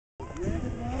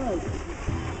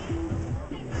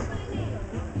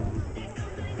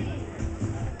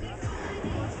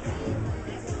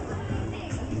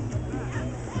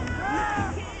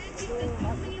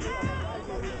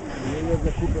da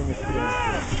zakupam eksperience.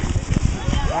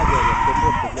 Ajde, to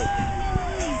posto gledaj.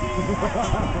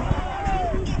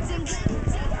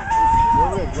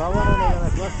 Dobre, zavarano ga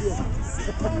naglasio.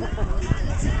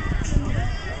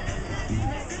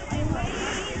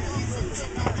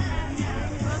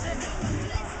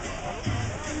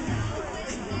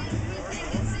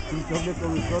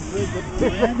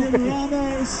 Brandon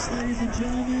Ramos, ladies and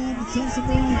gentlemen, Johnson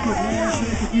Blanco, I'm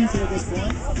sure confused at this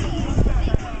point.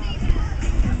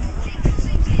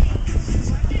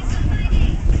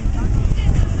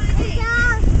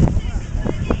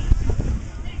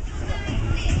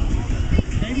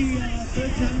 Maybe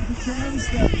third time for chance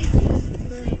that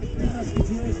the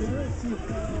Musketeers here. Let's see if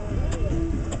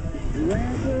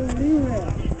Randall Leroy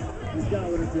has got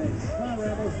what it takes. Come on,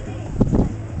 Randall.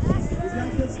 He's got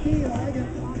good speed, I like it.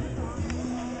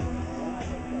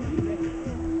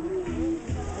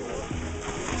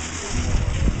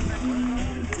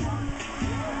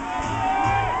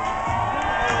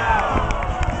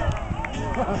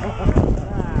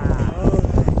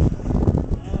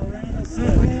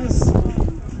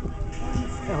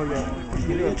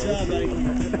 Good job, buddy.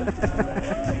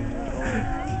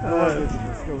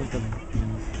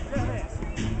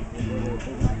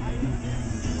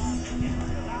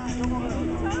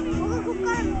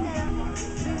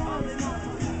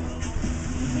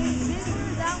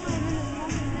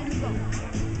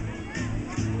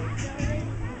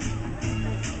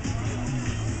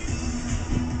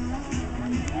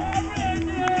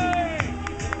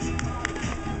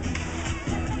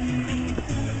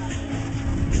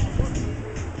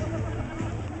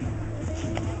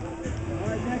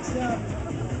 Next up,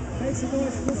 make some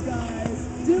noise for this guy,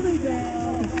 Dilly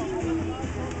Dog.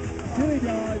 Dilly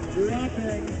Dog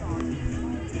dropping.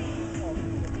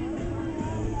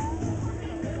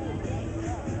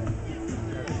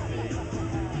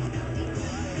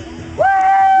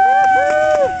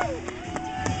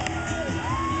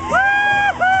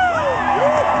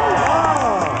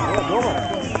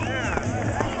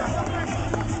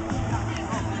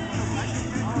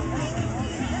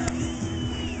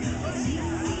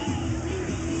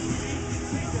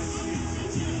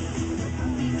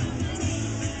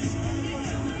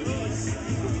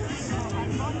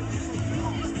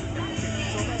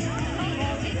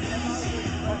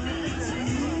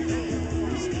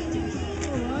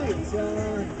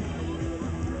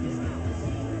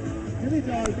 Dilly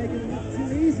Dog making it look too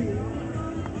easy.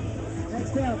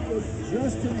 Next up is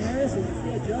Justin Harrison. Let's see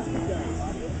how Justin does.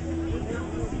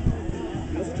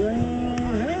 Justin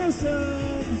Harrison!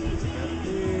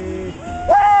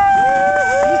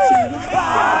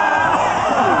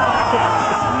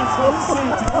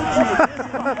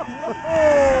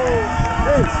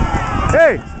 Hey!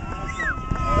 Hey!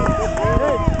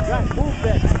 Move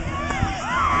that!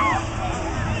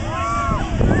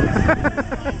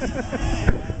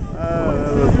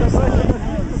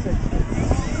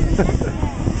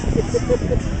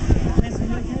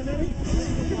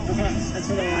 That's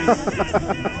what I like.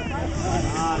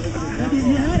 Maybe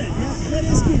you had it. That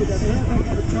is cute. That's what I think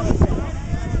of the product.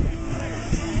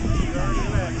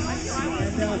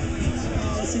 And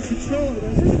let's see, control of it.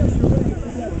 There's just extra way to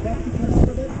put that buck to come out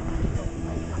of it.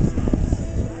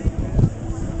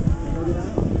 Maybe not.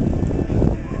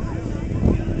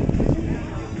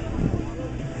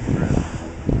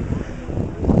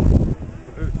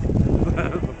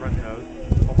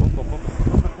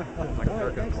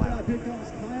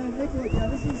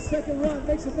 Second run,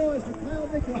 make some noise for Kyle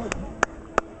Nichols.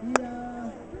 He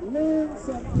learned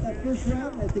something that first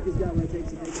round. I think he's got what it takes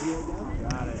to make it here again.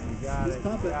 Got it, you got it.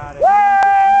 Pump it. Got it.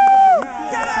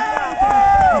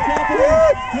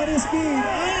 Cut his speed.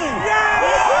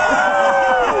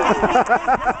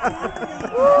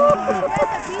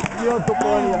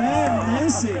 Oh,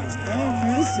 mercy. Oh,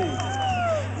 mercy.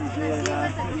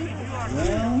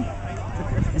 Well,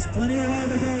 there's plenty of room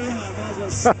to go around. Might as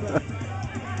well sprint.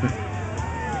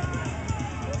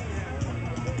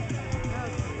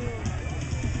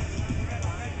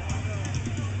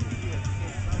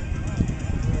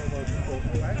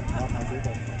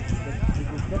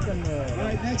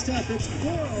 Alright, next up, it's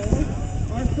Coral,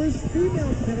 our first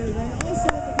female bidder today, also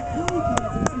in the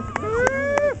bikini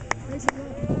contest. Makes it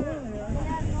look for Coral here.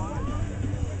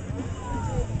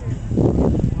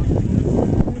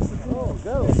 Oh,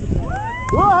 go!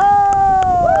 Whoa!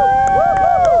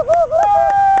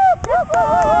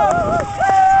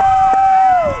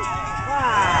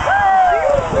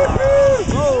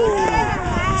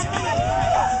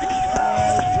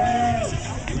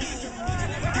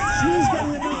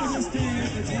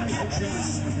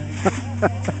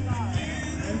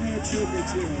 I'm going to trigger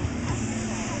too.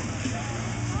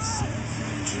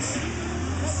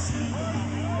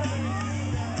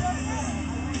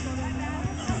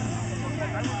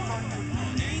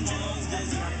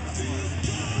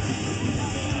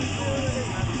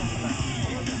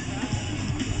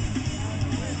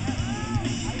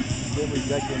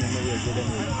 Jack tiene medio que era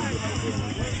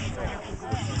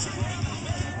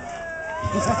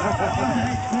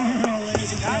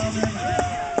ladies and gentlemen.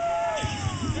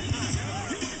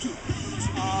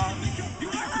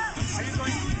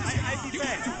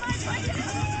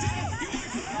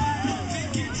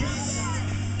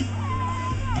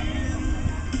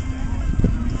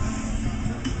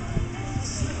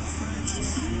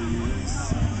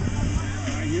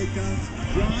 Here comes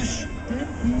Josh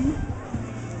Denke.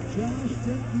 Josh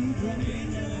Denke dropping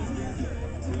down.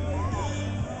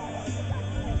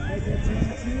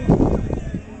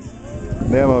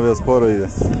 Nema ove sporo ide.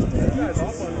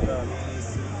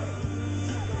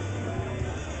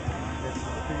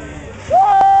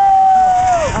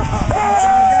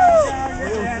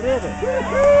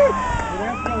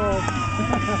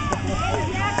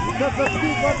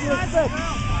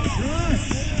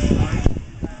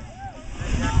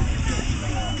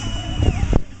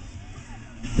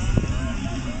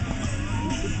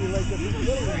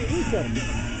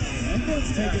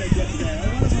 Everyone's taking a good day.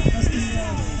 A lot of it must be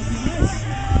nice.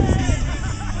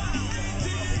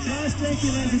 Josh, thank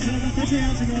you, ladies and gentlemen. Put your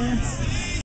hands together.